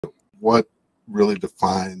what really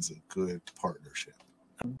defines a good partnership?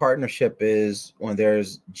 Partnership is when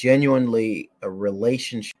there's genuinely a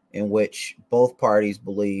relationship in which both parties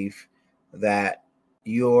believe that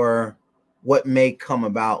what may come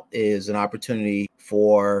about is an opportunity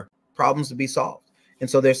for problems to be solved. And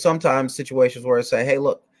so there's sometimes situations where I say, hey,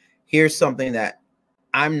 look, here's something that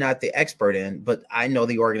I'm not the expert in, but I know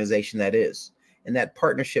the organization that is. And that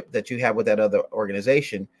partnership that you have with that other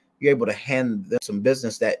organization, you're able to hand them some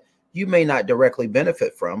business that you may not directly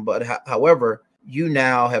benefit from, but however, you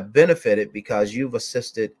now have benefited because you've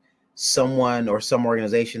assisted someone or some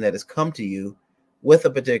organization that has come to you with a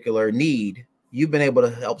particular need. You've been able to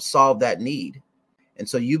help solve that need. And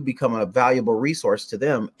so you've become a valuable resource to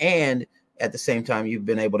them. And at the same time, you've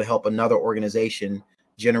been able to help another organization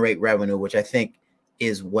generate revenue, which I think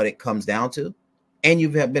is what it comes down to. And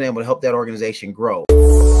you've been able to help that organization grow.